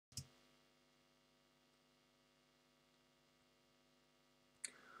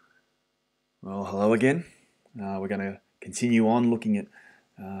Well, hello again. We're going to continue on looking at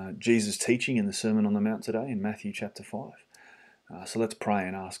Jesus' teaching in the Sermon on the Mount today in Matthew chapter 5. So let's pray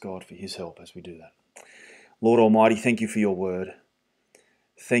and ask God for his help as we do that. Lord Almighty, thank you for your word.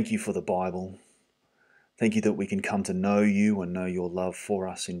 Thank you for the Bible. Thank you that we can come to know you and know your love for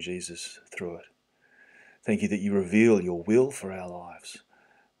us in Jesus through it. Thank you that you reveal your will for our lives,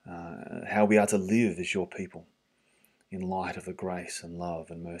 how we are to live as your people, in light of the grace and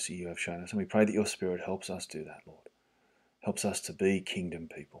love and mercy you have shown us. And we pray that your Spirit helps us do that, Lord. Helps us to be kingdom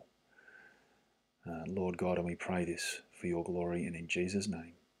people. Lord God, and we pray this for your glory and in Jesus'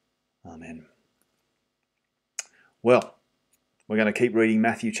 name. Amen. Well, we're going to keep reading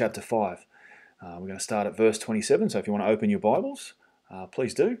Matthew chapter 5. We're going to start at verse 27, so if you want to open your Bibles,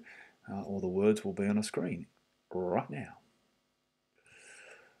 please do. All the words will be on a screen right now.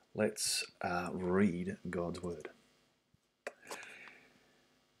 Let's read God's word.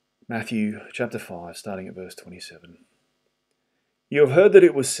 Matthew chapter 5, starting at verse 27. You have heard that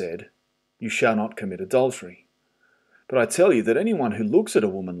it was said, "You shall not commit adultery." But I tell you that anyone who looks at a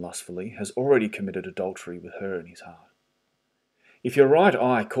woman lustfully has already committed adultery with her in his heart. If your right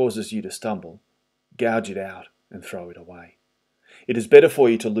eye causes you to stumble, gouge it out and throw it away. It is better for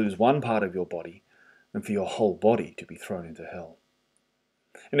you to lose one part of your body than for your whole body to be thrown into hell.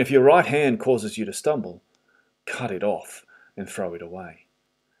 And if your right hand causes you to stumble, cut it off and throw it away.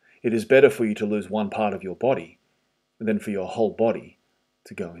 It is better for you to lose one part of your body than for your whole body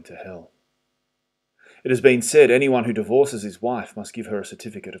to go into hell. It has been said, anyone who divorces his wife must give her a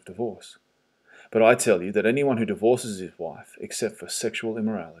certificate of divorce. But I tell you that anyone who divorces his wife, except for sexual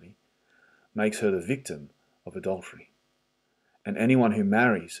immorality, makes her the victim of adultery. And anyone who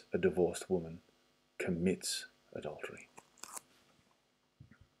marries a divorced woman commits adultery.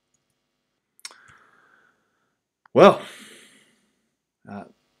 Well,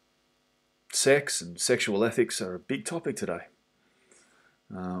 sex and sexual ethics are a big topic today.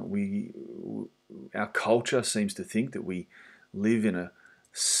 Our culture seems to think that we live in a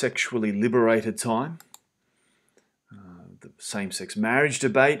sexually liberated time. The same-sex marriage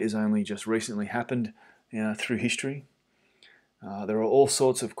debate has only just recently happened through history. There are all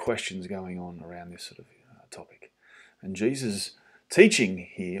sorts of questions going on around this sort of topic. And Jesus' teaching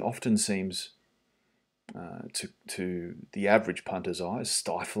here often seems, to the average punter's eyes,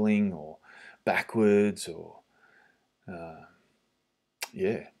 stifling or backwards or,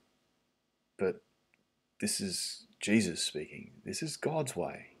 But this is Jesus speaking. This is God's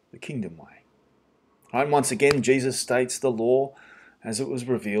way, the kingdom way. Right? And once again, Jesus states the law as it was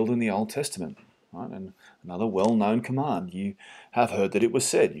revealed in the Old Testament. Right? And another well-known command. You have heard that it was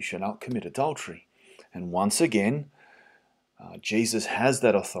said, you shall not commit adultery. And once again, Jesus has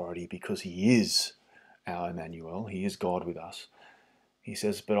that authority because he is our Emmanuel. He is God with us. He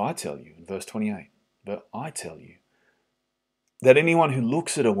says, but I tell you, in verse 28, but I tell you that anyone who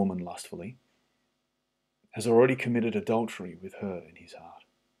looks at a woman lustfully has already committed adultery with her in his heart.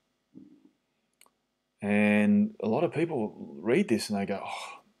 And a lot of people read this and they go,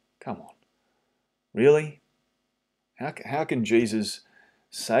 oh, come on. Really? How can Jesus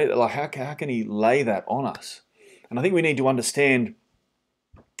say that? Like, how can he lay that on us? And I think we need to understand,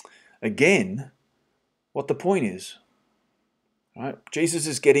 again, what the point is. Right? Jesus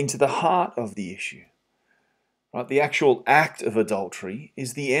is getting to the heart of the issue. Right? The actual act of adultery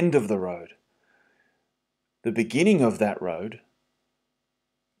is the end of the road. The beginning of that road,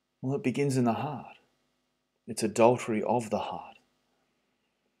 well, it begins in the heart. It's adultery of the heart.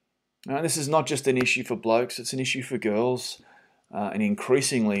 Now, this is not just an issue for blokes, it's an issue for girls, and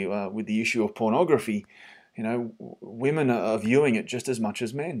increasingly with the issue of pornography, women are viewing it just as much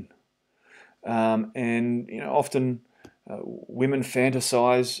as men. And often women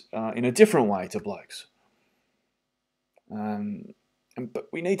fantasize in a different way to blokes. But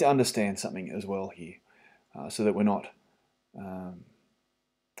we need to understand something as well here, so that we're not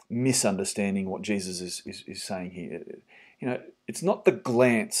misunderstanding what Jesus is saying here. It's not the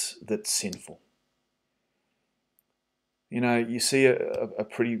glance that's sinful. You see a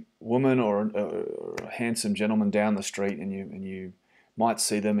pretty woman or a handsome gentleman down the street, and you might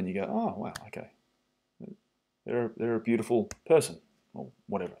see them, and you go, "Oh, wow, okay, they're a beautiful person," or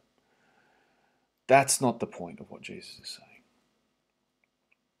whatever. That's not the point of what Jesus is saying.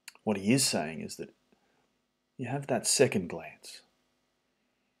 What he is saying is that you have that second glance,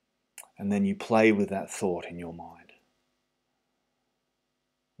 and then you play with that thought in your mind.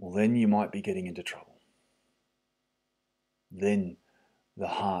 Well, then you might be getting into trouble. Then the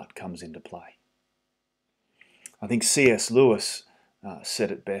heart comes into play. I think C.S. Lewis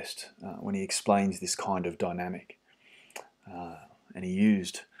said it best when he explains this kind of dynamic. And he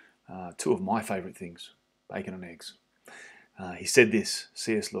used Two of my favourite things, bacon and eggs. He said this,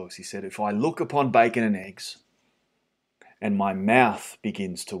 C.S. Lewis, he said, "If I look upon bacon and eggs and my mouth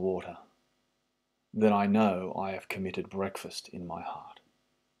begins to water, then I know I have committed breakfast in my heart."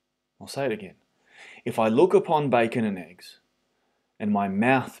 I'll say it again. If I look upon bacon and eggs and my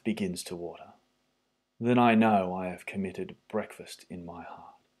mouth begins to water, then I know I have committed breakfast in my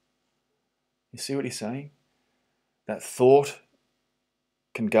heart. You see what he's saying? That thought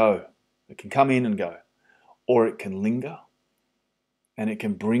can go. It can come in and go. Or it can linger. And it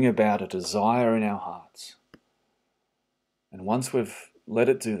can bring about a desire in our hearts. And once we've let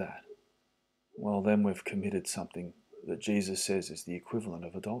it do that, well, then we've committed something that Jesus says is the equivalent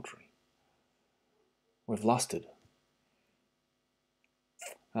of adultery. We've lusted.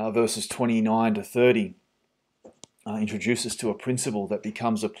 Verses 29 to 30 introduce us to a principle that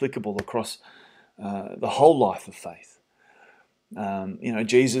becomes applicable across the whole life of faith.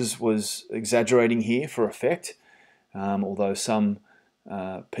 Jesus was exaggerating here for effect, although some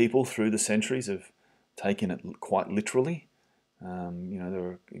people through the centuries have taken it quite literally. There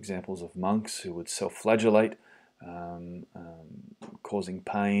are examples of monks who would self-flagellate, causing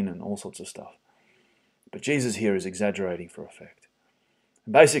pain and all sorts of stuff. But Jesus here is exaggerating for effect.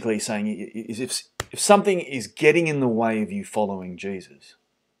 And basically saying is if something is getting in the way of you following Jesus,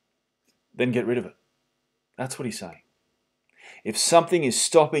 then get rid of it. That's what he's saying. If something is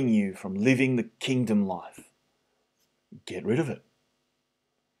stopping you from living the kingdom life, get rid of it.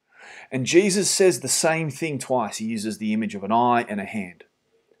 And Jesus says the same thing twice. He uses the image of an eye and a hand.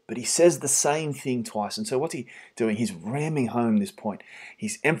 But he says the same thing twice. And so what's he doing? He's ramming home this point.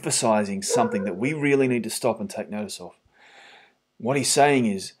 He's emphasizing something that we really need to stop and take notice of. What he's saying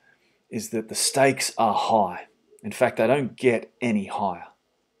is that the stakes are high. In fact, they don't get any higher.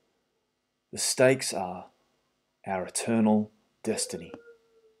 The stakes are our eternal destiny.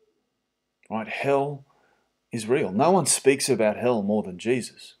 Right? Hell is real. No one speaks about hell more than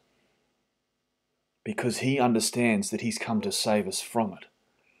Jesus, because he understands that he's come to save us from it.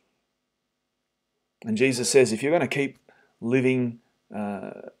 And Jesus says, if you're going to keep living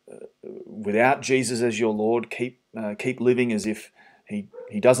without Jesus as your Lord, keep living as if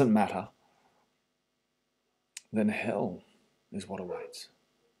he doesn't matter, then hell is what awaits.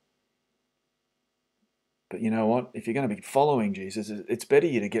 But you know what? If you're going to be following Jesus, it's better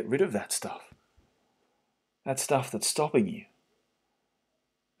you to get rid of that stuff. That stuff that's stopping you,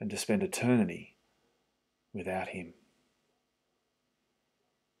 and to spend eternity without him.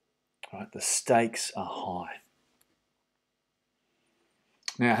 Right? The stakes are high.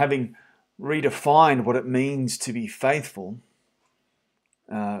 Now, having redefined what it means to be faithful,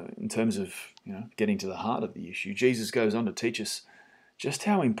 in terms of getting to the heart of the issue, Jesus goes on to teach us just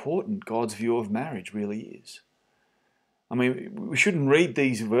how important God's view of marriage really is. I mean, we shouldn't read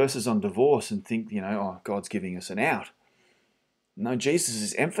these verses on divorce and think, God's giving us an out. No, Jesus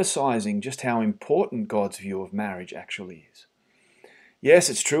is emphasizing just how important God's view of marriage actually is. Yes,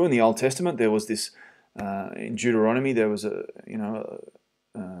 it's true in the Old Testament there was this, in Deuteronomy there was a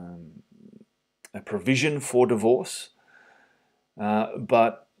provision for divorce,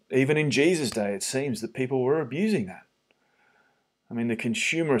 but even in Jesus' day it seems that people were abusing that. I mean, the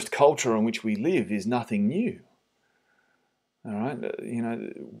consumerist culture in which we live is nothing new. All right,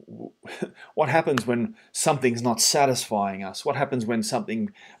 what happens when something's not satisfying us? What happens when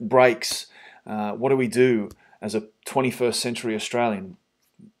something breaks? What do we do as a 21st century Australian?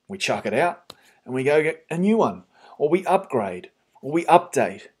 We chuck it out and we go get a new one, or we upgrade, or we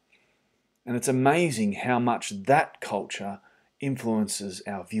update. And it's amazing how much that culture influences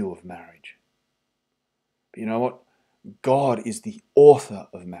our view of marriage. But you know what? God is the author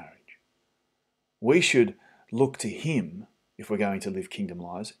of marriage. We should look to him if we're going to live kingdom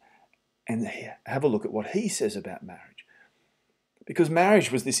lives and have a look at what he says about marriage. Because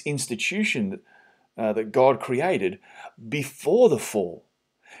marriage was this institution that God created before the fall.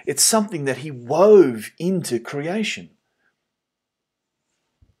 It's something that he wove into creation.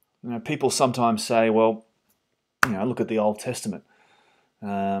 People sometimes say, well, look at the Old Testament.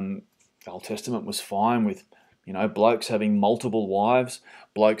 The Old Testament was fine with blokes having multiple wives,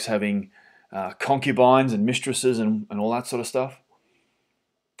 blokes having concubines and mistresses and all that sort of stuff.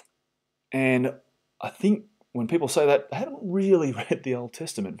 And I think when people say that, they haven't really read the Old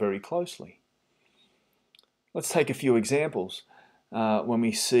Testament very closely. Let's take a few examples. When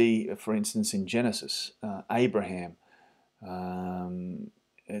we see, for instance, in Genesis, Abraham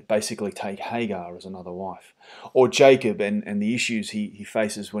basically take Hagar as another wife. Or Jacob and the issues he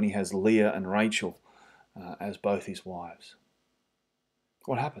faces when he has Leah and Rachel as both his wives.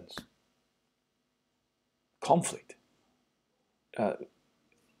 What happens? Conflict.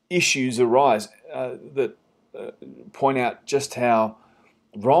 issues arise that point out just how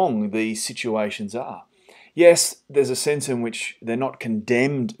wrong these situations are. Yes, there's a sense in which they're not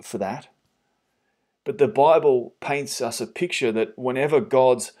condemned for that, but the Bible paints us a picture that whenever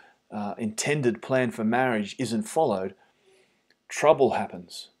God's intended plan for marriage isn't followed, trouble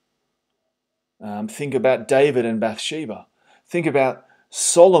happens. Think about David and Bathsheba. Think about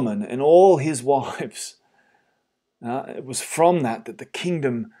Solomon and all his wives. It was from that the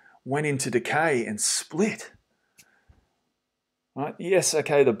kingdom went into decay and split. Right? Yes,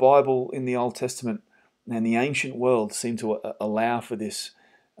 okay, the Bible in the Old Testament and the ancient world seem to allow for this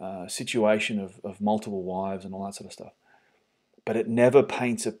situation of multiple wives and all that sort of stuff. But it never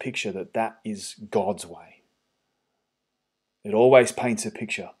paints a picture that is God's way. It always paints a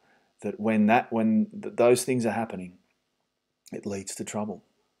picture that when those things are happening, it leads to trouble.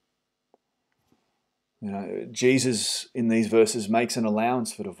 Jesus in these verses makes an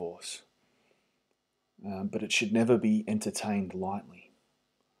allowance for divorce, but it should never be entertained lightly.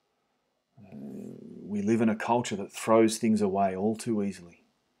 We live in a culture that throws things away all too easily,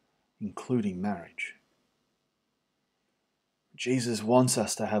 including marriage. Jesus wants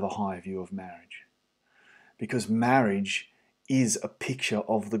us to have a high view of marriage, because marriage is a picture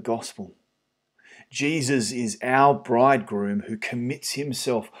of the gospel. Jesus is our bridegroom who commits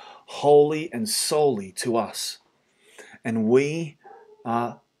himself wholly and solely to us. And we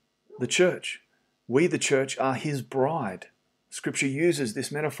are the church. We, the church, are his bride. Scripture uses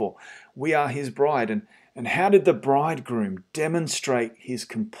this metaphor. We are his bride. And how did the bridegroom demonstrate his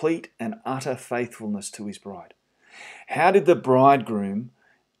complete and utter faithfulness to his bride? How did the bridegroom,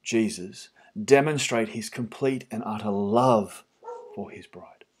 Jesus, demonstrate his complete and utter love for his bride?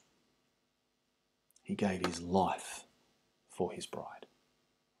 He gave his life for his bride.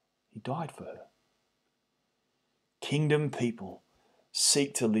 He died for her. Kingdom people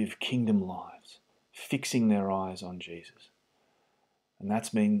seek to live kingdom lives, fixing their eyes on Jesus. And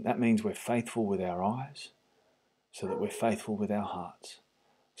that means we're faithful with our eyes, so that we're faithful with our hearts,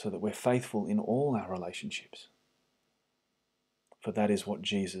 so that we're faithful in all our relationships. For that is what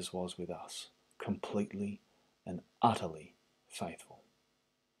Jesus was with us, completely and utterly faithful.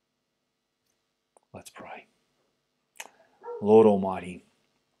 Let's pray. Lord Almighty,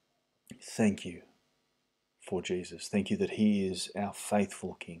 thank you for Jesus. Thank you that he is our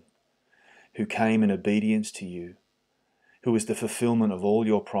faithful King, who came in obedience to you, who is the fulfillment of all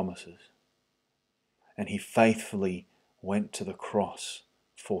your promises. And he faithfully went to the cross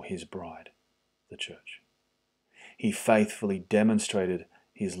for his bride, the church. He faithfully demonstrated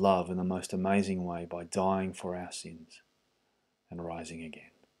his love in the most amazing way by dying for our sins and rising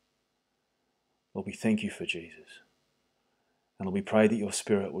again. Lord, we thank you for Jesus. And Lord, we pray that your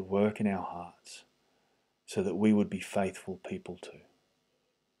Spirit would work in our hearts so that we would be faithful people too.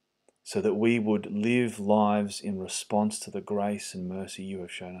 So that we would live lives in response to the grace and mercy you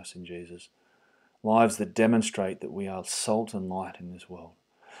have shown us in Jesus. Lives that demonstrate that we are salt and light in this world.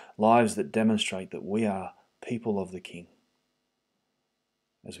 Lives that demonstrate that we are people of the King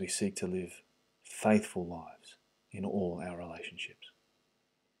as we seek to live faithful lives in all our relationships.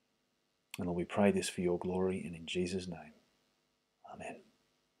 And Lord, we pray this for your glory and in Jesus' name. Amen.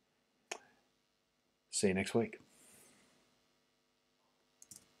 See you next week.